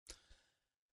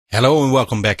Hello and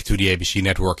welcome back to the ABC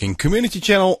Networking community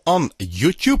channel on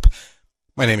YouTube.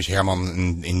 My name is Herman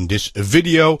and in this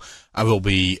video I will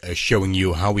be showing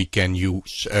you how we can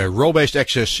use role-based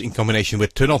access in combination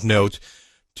with tunneled node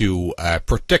to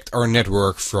protect our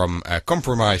network from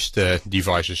compromised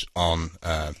devices on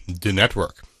the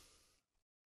network.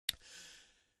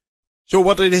 So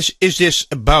what is this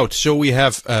about? So we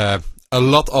have a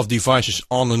lot of devices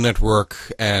on the network,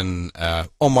 and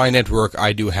on my network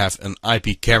I do have an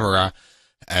IP camera.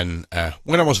 And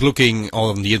when I was looking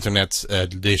on the internet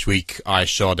this week, I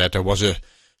saw that there was a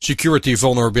security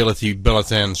vulnerability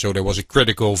bulletin. So there was a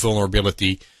critical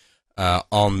vulnerability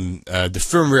on the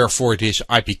firmware for this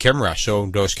IP camera. So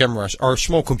those cameras are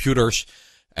small computers,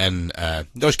 and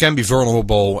those can be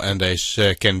vulnerable, and these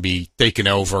can be taken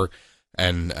over.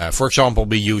 And, for example,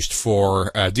 be used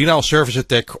for denial of service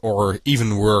attack, or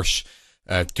even worse,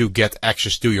 to get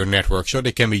access to your network. So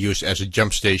they can be used as a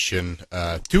jump station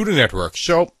to the network.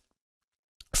 So,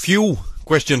 few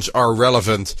questions are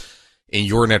relevant in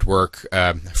your network.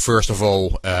 First of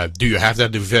all, do you have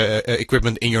that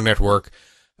equipment in your network?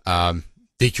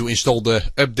 Did you install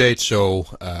the update so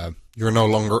you're no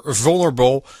longer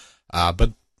vulnerable?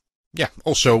 But yeah,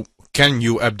 also, can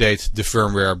you update the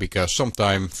firmware, because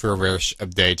sometimes firmware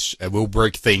updates will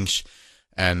break things,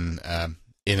 and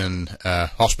in a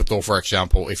hospital, for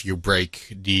example, if you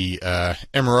break the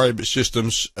MRI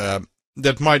systems,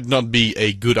 that might not be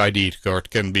a good idea, because it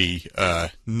can be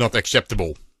not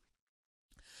acceptable.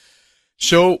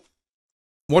 So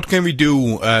what can we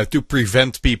do to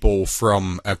prevent people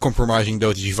from compromising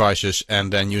those devices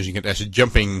and then using it as a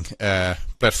jumping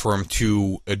platform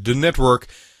to the network?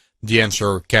 The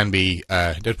answer can be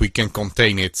that we can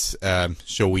contain it,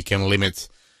 so we can limit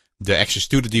the access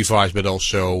to the device, but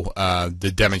also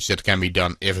the damage that can be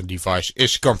done if a device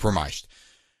is compromised.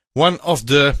 One of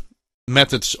the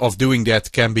methods of doing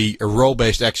that can be a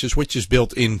role-based access, which is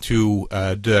built into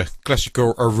the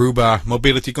classical Aruba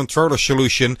mobility controller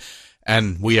solution.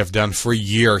 And we have done for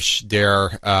years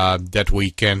there that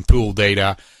we can pull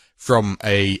data from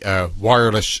a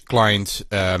wireless client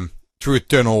through a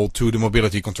tunnel to the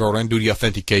mobility controller and do the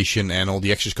authentication and all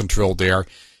the access control there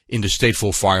in the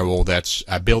stateful firewall that's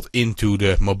built into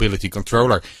the mobility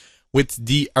controller. With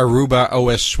the Aruba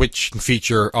AOS switching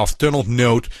feature of tunneled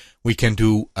node, we can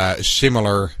do a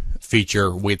similar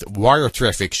feature with wire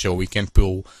traffic, so we can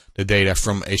pull the data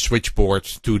from a switchboard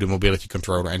to the mobility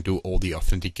controller and do all the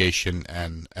authentication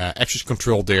and access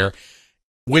control there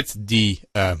with the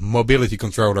mobility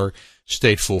controller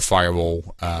stateful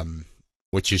firewall,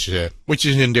 which is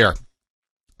in there.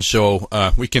 So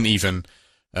we can even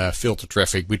filter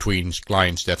traffic between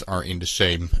clients that are in the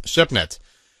same subnet.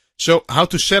 So how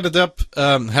to set it up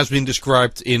has been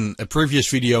described in a previous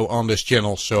video on this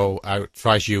channel, so I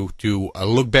advise you to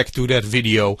look back to that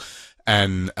video.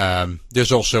 And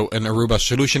there's also an Aruba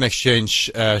Solution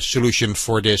Exchange solution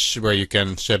for this, where you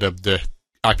can set up the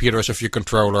IP address of your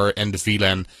controller and the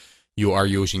VLAN you are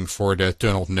using for the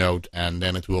tunneled node, and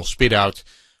then it will spit out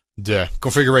the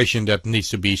configuration that needs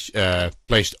to be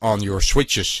placed on your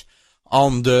switches.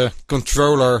 On the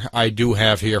controller, I do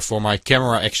have here for my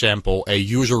camera example a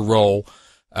user role,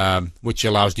 which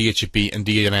allows DHCP and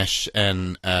DNS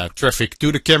and traffic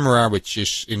to the camera, which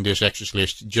is in this access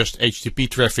list just HTTP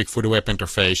traffic for the web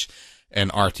interface and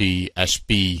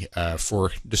RTSP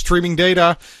for the streaming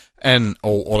data, and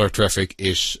all other traffic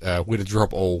is with a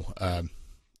drop all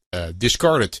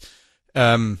discarded.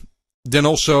 Then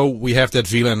also we have that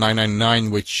VLAN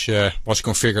 999, which was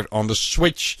configured on the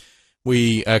switch.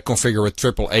 We configure a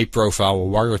AAA profile, a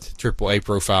wired AAA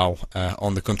profile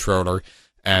on the controller,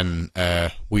 and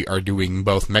we are doing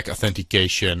both MAC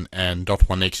authentication and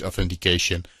 .1x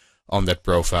authentication on that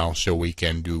profile, so we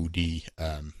can do the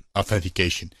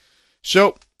authentication.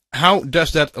 So how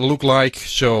does that look like?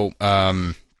 So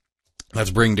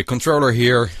let's bring the controller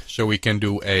here, so we can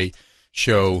do a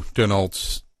show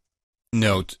tunneled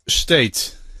node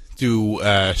state to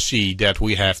see that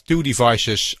we have two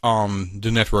devices on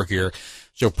the network here.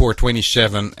 So port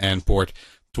 27 and port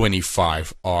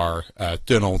 25 are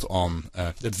tunneled on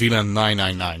that VLAN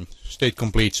 999. State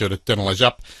complete, so the tunnel is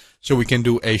up. So we can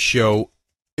do a show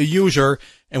a user,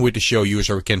 and with the show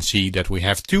user we can see that we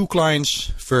have two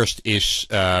clients. First is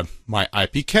my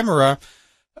IP camera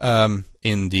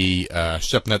in the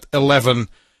subnet 11.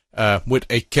 With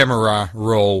a camera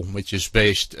role, which is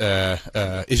based,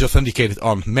 is authenticated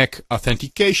on MAC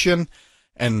authentication.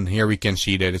 And here we can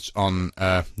see that it's on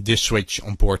this switch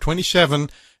on port 27.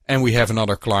 And we have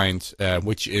another client,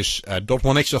 which is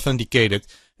 .1x authenticated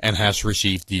and has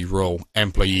received the role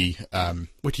employee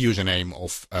with the username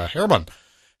of Herman.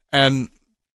 And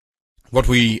What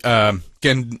we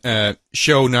can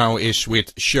show now is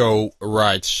with show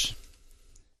rights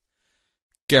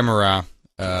camera.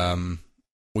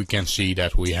 We can see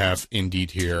that we have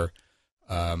indeed here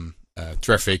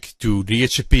traffic to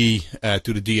DHCP,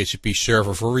 to the DHCP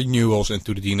server for renewals, and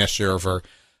to the DNS server,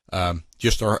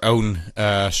 just our own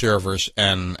servers,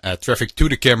 and traffic to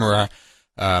the camera,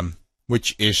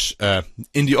 which is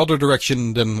in the other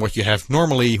direction than what you have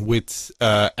normally with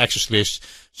access lists.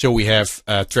 So we have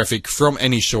traffic from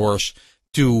any source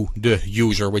to the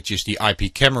user, which is the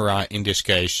IP camera in this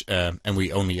case, and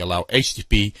we only allow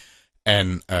HTTP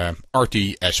and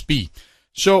RTSP.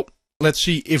 So let's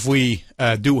see if we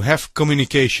do have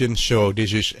communication. So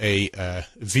this is a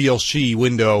VLC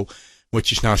window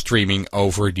which is now streaming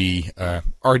over the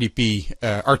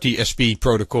RTSP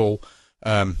protocol.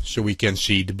 So we can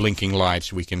see the blinking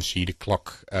lights, we can see the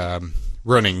clock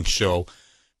running. So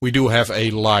we do have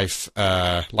a live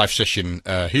session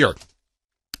here.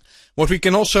 What we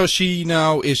can also see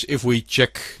now is if we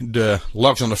check the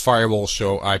logs on the firewall.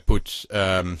 So I put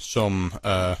some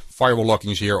firewall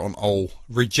loggings here on all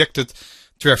rejected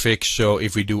traffic. So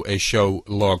if we do a show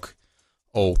log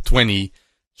all 20,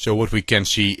 so what we can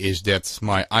see is that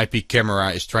my IP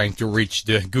camera is trying to reach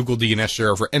the Google DNS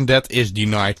server, and that is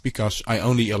denied because I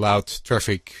only allowed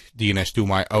traffic DNS to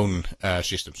my own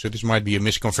system. So this might be a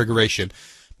misconfiguration,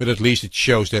 but at least it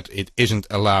shows that it isn't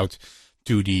allowed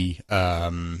to the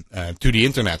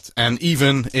internet. And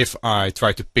even if I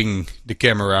try to ping the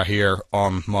camera here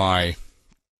on my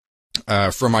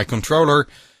from my controller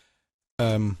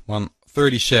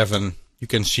 137, you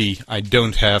can see I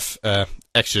don't have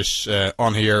access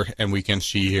on here, and we can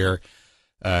see here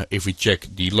if we check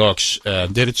the logs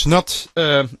that it's not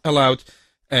allowed.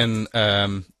 And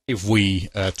if we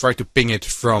try to ping it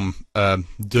from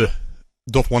the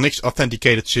 .1x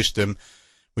authenticated system,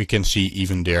 we can see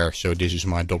even there. So this is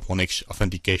my .1x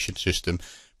authentication system,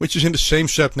 which is in the same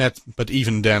subnet, but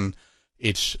even then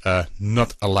it's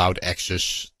not allowed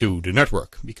access to the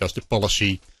network because the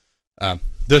policy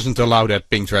doesn't allow that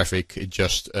ping traffic. It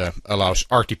just allows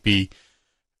RTP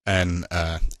and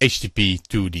HTTP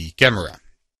to the camera.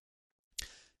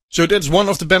 So that's one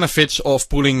of the benefits of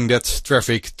pulling that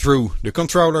traffic through the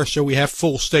controller. So we have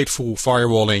full stateful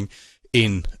firewalling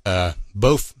in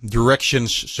both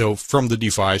directions, so from the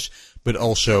device but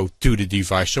also to the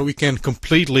device. So we can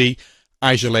completely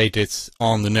isolate it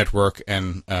on the network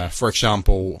and for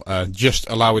example just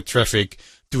allow it traffic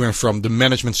to and from the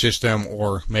management system,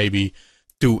 or maybe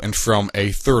to and from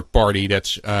a third party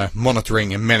that's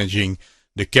monitoring and managing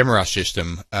the camera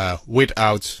system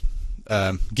without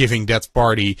giving that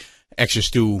party access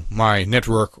to my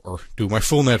network or to my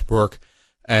full network,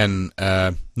 and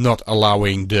not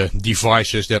allowing the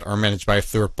devices that are managed by a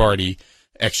third party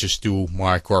access to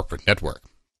my corporate network.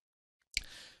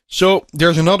 So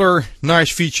there's another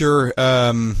nice feature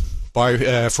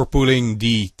for pulling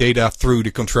the data through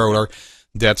the controller.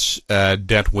 That's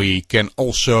that we can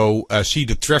also see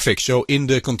the traffic. So in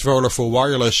the controller for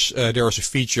wireless, there is a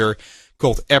feature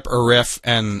called AppRef,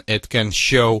 and it can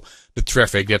show the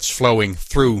traffic that's flowing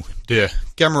through the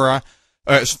camera,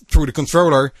 through the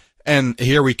controller. And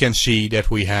here we can see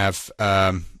that we have,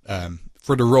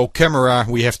 for the roll camera,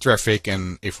 we have traffic.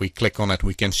 And if we click on it,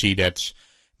 we can see that's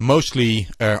mostly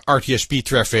RTSP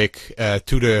traffic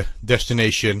to the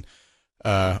destination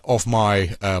of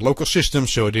my local system.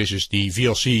 So this is the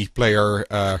VLC player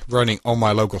running on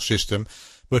my local system.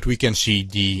 But we can see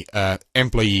the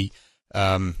employee,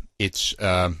 it's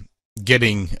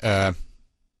getting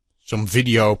some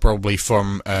video probably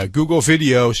from Google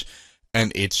Videos,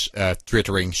 and it's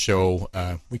twittering. So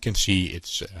we can see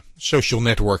it's social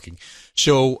networking.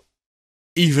 So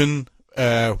even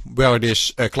where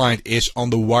this client is on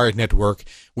the wired network,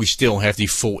 we still have the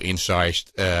full insight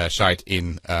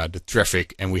in the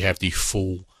traffic, and we have the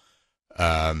full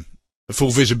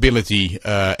visibility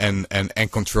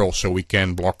and control. So we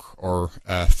can block or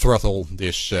throttle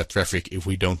this traffic if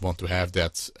we don't want to have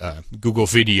that Google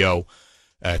Video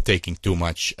taking too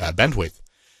much bandwidth.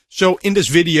 So in this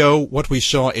video, what we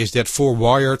saw is that for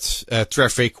wired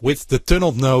traffic with the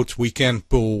tunneled node, we can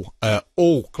pull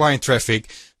all client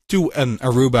traffic to an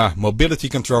Aruba mobility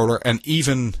controller, and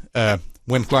even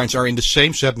when clients are in the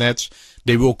same subnets,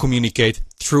 they will communicate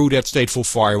through that stateful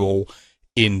firewall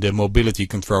in the mobility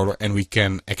controller, and we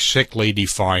can exactly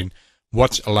define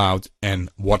what's allowed and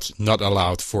what's not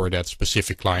allowed for that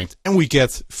specific client, and we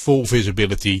get full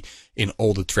visibility in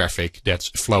all the traffic that's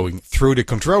flowing through the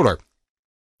controller.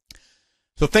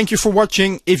 So thank you for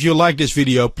watching. If you like this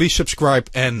video, please subscribe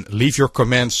and leave your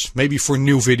comments, maybe for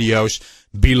new videos,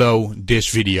 below this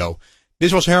video.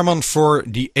 This was Herman for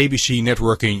the ABC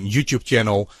Networking YouTube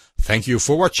channel. Thank you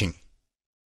for watching.